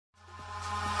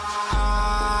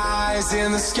eyes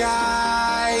in the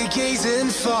sky, gazing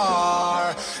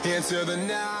far into the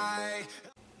night.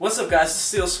 What's up guys, it's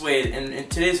Steel Suede, and in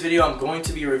today's video I'm going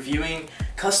to be reviewing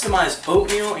customized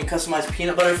oatmeal and customized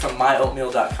peanut butter from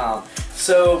myoatmeal.com.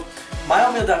 So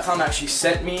myoatmeal.com actually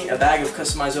sent me a bag of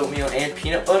customized oatmeal and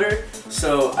peanut butter,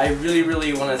 so I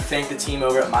really want to thank the team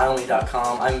over at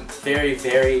myoatmeal.com. I'm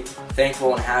very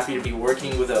thankful and happy to be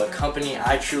working with a company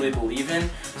I truly believe in,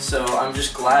 so I'm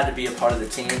just glad to be a part of the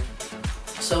team.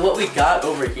 So what we got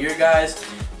over here guys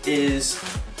is,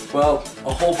 well,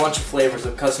 a whole bunch of flavors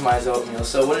of customized oatmeal.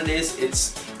 So what it is,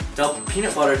 it's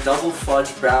peanut butter double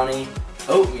fudge brownie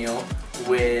oatmeal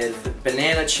with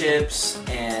banana chips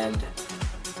and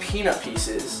peanut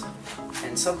pieces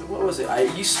and something, what was it? I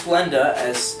used Splenda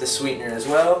as the sweetener as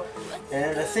well,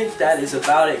 and I think that is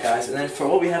about it guys. And then for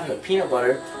what we have in the peanut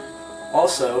butter,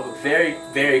 also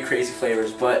very crazy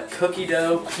flavors, but cookie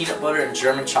dough, peanut butter, and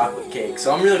German chocolate cake.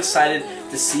 So I'm really excited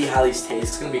to see how these taste.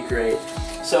 It's gonna be great.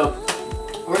 So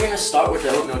we're going to start with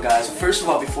the oatmeal guys. First of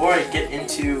all, before I get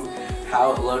into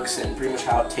how it looks and pretty much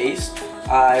how it tastes,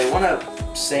 I want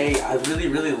to say I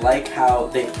really like how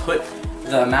they put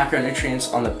the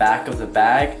macronutrients on the back of the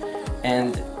bag.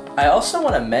 And I also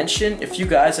want to mention, if you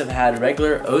guys have had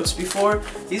regular oats before,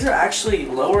 these are actually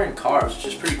lower in carbs, which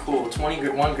is pretty cool.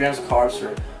 21 grams of carbs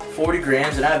for 40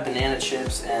 grams, and I have banana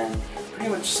chips and pretty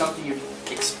much something you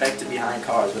expect to be high in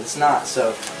carbs, but it's not.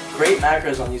 So great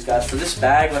macros on these guys. For this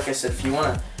bag, like I said, if you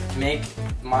want to make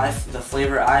the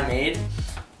flavor I made,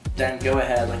 then go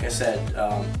ahead. Like I said,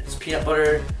 it's peanut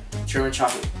butter, German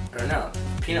chocolate, or no,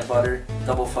 peanut butter,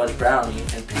 double fudge brownie,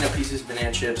 and peanut pieces,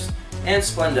 banana chips, and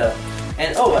Splenda.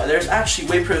 And oh, there's actually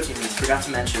whey protein meats, forgot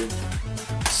to mention.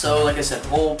 So like I said,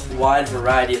 whole wide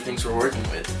variety of things we're working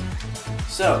with.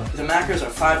 So the macros are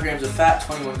 5 grams of fat,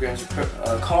 21 grams of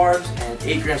carbs, and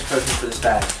 8 grams of protein for this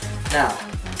bag. Now,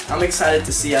 I'm excited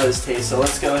to see how this tastes, so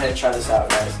let's go ahead and try this out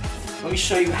guys. Let me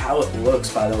show you how it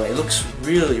looks, by the way. It looks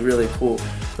really cool.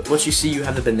 But what you see, you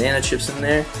have the banana chips in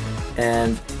there,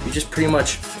 and you just pretty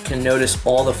much can notice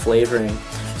all the flavoring.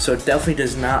 So it definitely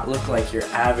does not look like your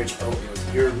average oatmeal.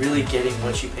 You're really getting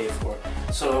what you pay for.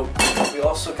 So we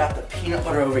also got the peanut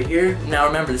butter over here. Now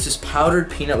remember, this is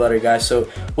powdered peanut butter guys, so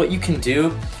what you can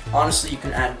do, honestly, you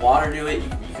can add water to it, you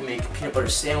can make peanut butter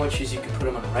sandwiches, you can put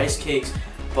them on rice cakes,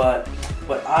 but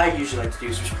what I usually like to do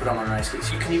is just put them on rice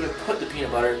cakes. You can even put the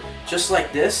peanut butter just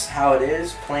like this, how it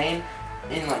is, plain,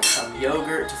 in like some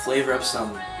yogurt to flavor up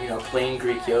some, you know, plain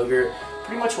Greek yogurt,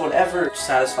 pretty much whatever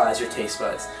satisfies your taste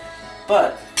buds.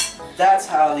 But that's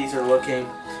how these are looking.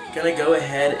 Gonna go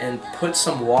ahead and put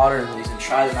some water in these and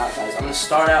try them out guys. I'm gonna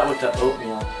start out with the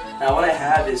oatmeal. Now what I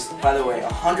have is, by the way,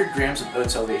 100 grams of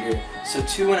oats over here, so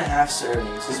 2.5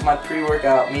 servings. This is my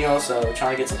pre-workout meal, so I'm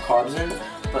trying to get some carbs in,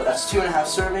 but that's 2.5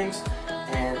 servings,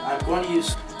 and I'm going to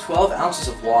use 12 ounces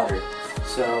of water.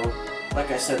 So like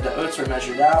I said, the oats are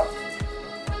measured out.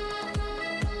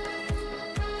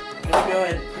 I'm gonna go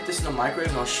ahead and put this in the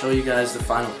microwave and I'll show you guys the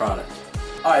final product.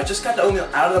 Alright, just got the oatmeal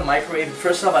out of the microwave.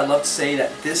 First off, I'd love to say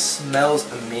that this smells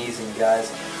amazing, guys.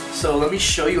 So let me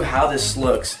show you how this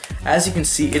looks. As you can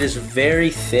see, it is very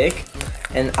thick,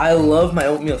 and I love my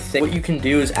oatmeal thick. What you can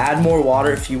do is add more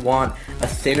water if you want a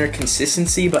thinner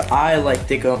consistency, but I like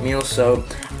thick oatmeal, so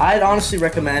I'd honestly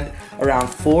recommend around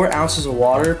 4 ounces of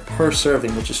water per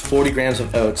serving, which is 40 grams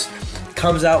of oats.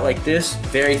 Comes out like this,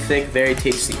 very thick, very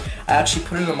tasty. I actually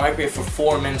put it in the microwave for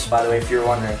 4 minutes, by the way, if you're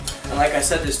wondering. And like I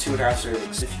said, there's 2.5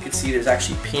 servings. If you can see, there's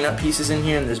actually peanut pieces in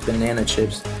here and there's banana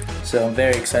chips. So I'm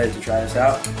very excited to try this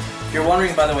out. If you're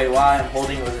wondering, by the way, why I'm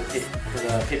holding it with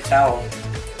a paper towel,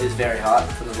 it is very hot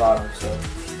from the bottom.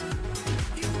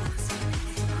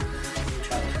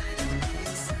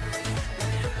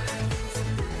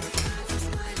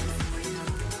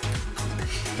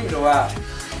 So wow.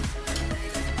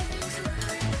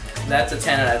 That's a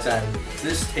 10 out of 10.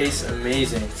 This tastes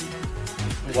amazing.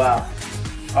 Wow.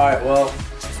 Alright, well,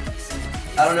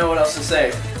 I don't know what else to say.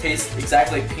 It tastes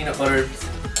exactly like peanut butter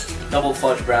double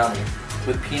fudge brownie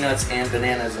with peanuts and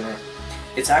bananas in it.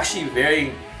 It's actually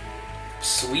very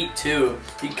sweet too.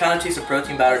 You can kind of taste the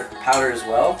protein powder as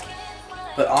well.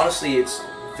 But honestly, it's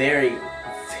very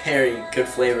good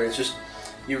flavor. It's just,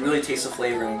 you really taste the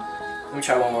flavoring. Let me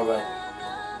try one more bite.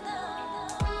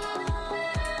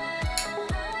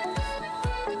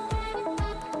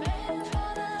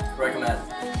 Recommend.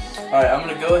 Alright, I'm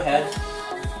going to go ahead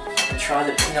and try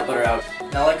the peanut butter out.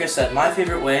 Now like I said, my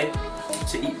favorite way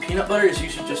to eat peanut butter is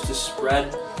usually just to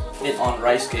spread it on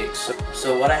rice cakes.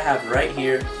 So what I have right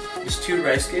here is 2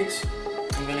 rice cakes.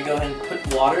 I'm going to go ahead and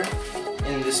put water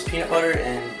in this peanut butter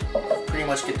and pretty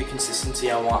much get the consistency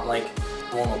I want, like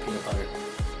normal peanut butter.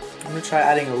 I'm going to try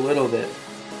adding a little bit.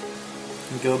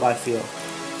 and go by feel.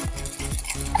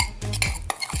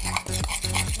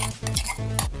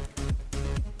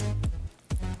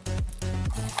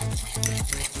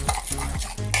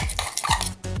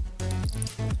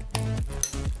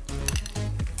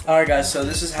 Alright guys, so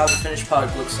this is how the finished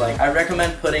product looks like. I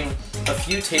recommend putting a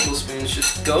few tablespoons,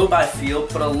 just go by feel,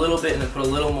 put a little bit and then put a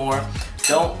little more.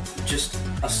 Don't just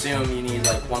assume you need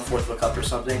like 1/4 of a cup or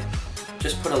something.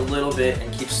 Just put a little bit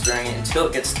and keep stirring it until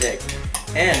it gets thick.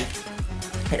 And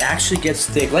it actually gets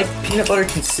thick, like peanut butter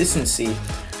consistency.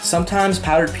 Sometimes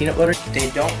powdered peanut butter,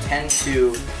 they don't tend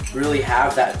to really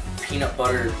have that peanut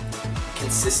butter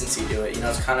consistency to it. You know,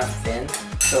 it's kind of thin.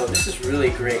 So this is really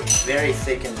great, very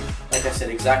thick, and like I said,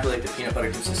 exactly like the peanut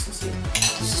butter consistency.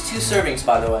 This is 2 servings,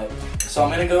 by the way. So I'm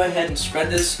gonna go ahead and spread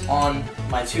this on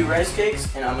my 2 rice cakes,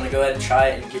 and I'm gonna go ahead and try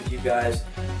it and give you guys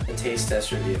a taste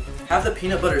test review. Have the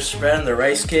peanut butter spread on the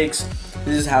rice cakes.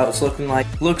 This is how it's looking like.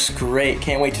 Looks great,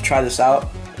 can't wait to try this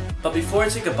out. But before I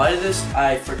take a bite of this,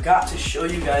 I forgot to show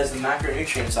you guys the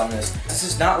macronutrients on this. This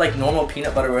is not like normal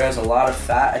peanut butter where it has a lot of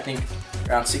fat. I think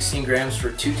around 16 grams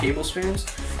for 2 tablespoons.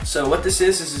 So what this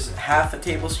is half a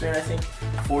tablespoon, I think,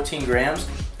 14 grams.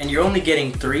 And you're only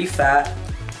getting 3 fat,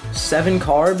 7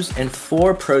 carbs, and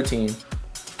 4 protein.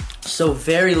 So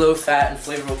very low fat and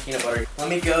flavorful peanut butter. Let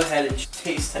me go ahead and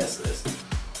taste test this.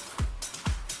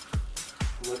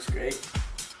 Looks great.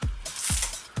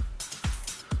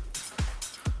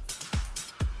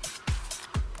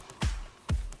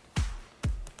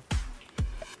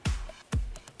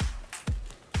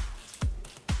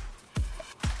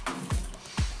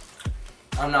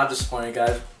 I'm not disappointed,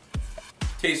 guys.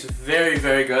 Tastes very,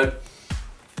 very good.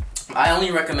 I only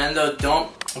recommend though,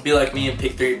 don't be like me and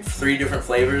pick three different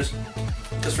flavors.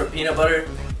 Because for peanut butter,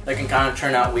 that can kind of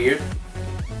turn out weird.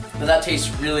 But that tastes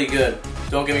really good.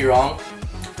 Don't get me wrong.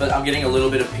 But I'm getting a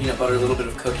little bit of peanut butter, a little bit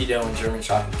of cookie dough, and German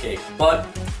chocolate cake. But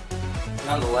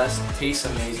nonetheless, it tastes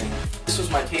amazing. This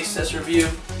was my taste test review.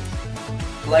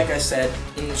 Like I said,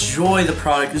 enjoy the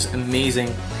product. It's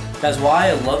amazing. That's why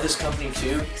I love this company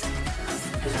too.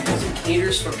 Because it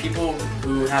caters for people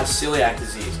who have celiac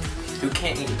disease, who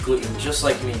can't eat gluten, just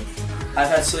like me. I've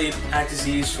had celiac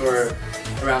disease for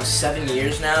around 7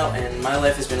 years now, and my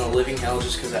life has been a living hell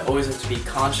just because I always have to be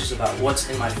conscious about what's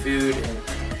in my food, and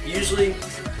usually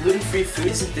gluten-free food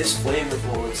isn't this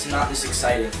flavorful, it's not this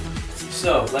exciting.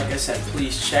 So, like I said,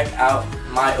 please check out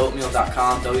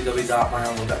myoatmeal.com,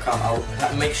 www.myoatmeal.com.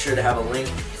 I'll make sure to have a link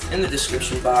in the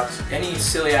description box. Any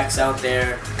celiacs out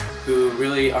there who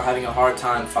really are having a hard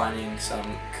time finding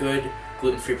some good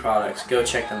gluten-free products, go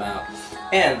check them out.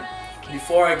 And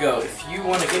before I go, if you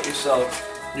want to get yourself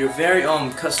your very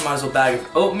own customizable bag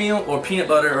of oatmeal or peanut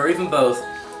butter or even both,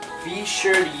 be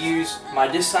sure to use my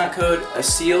discount code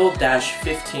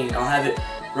ASEAL-15. I'll have it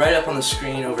right up on the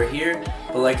screen over here,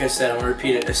 but like I said, I'm going to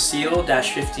repeat it,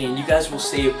 ASEAL-15. You guys will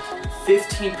save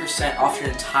 15% off your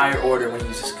entire order when you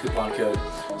use this coupon code.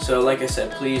 So like I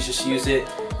said, please just use it.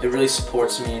 It really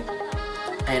supports me.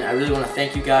 And I really want to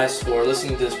thank you guys for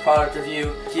listening to this product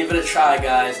review. Give it a try,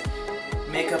 guys.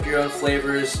 Make up your own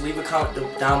flavors. Leave a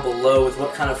comment down below with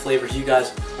what kind of flavors you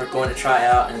guys are going to try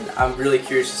out. And I'm really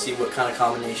curious to see what kind of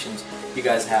combinations you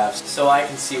guys have, so I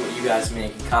can see what you guys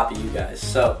make and copy you guys.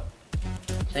 So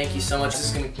thank you so much. This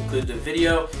is going to conclude the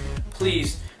video.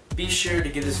 Please be sure to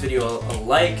give this video a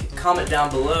like, comment down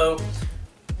below,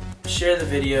 share the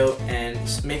video, and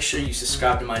make sure you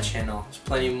subscribe to my channel. There's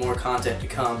plenty more content to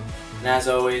come. And as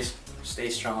always, stay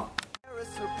strong.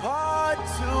 Apart,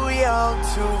 too young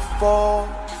to fall.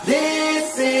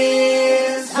 This is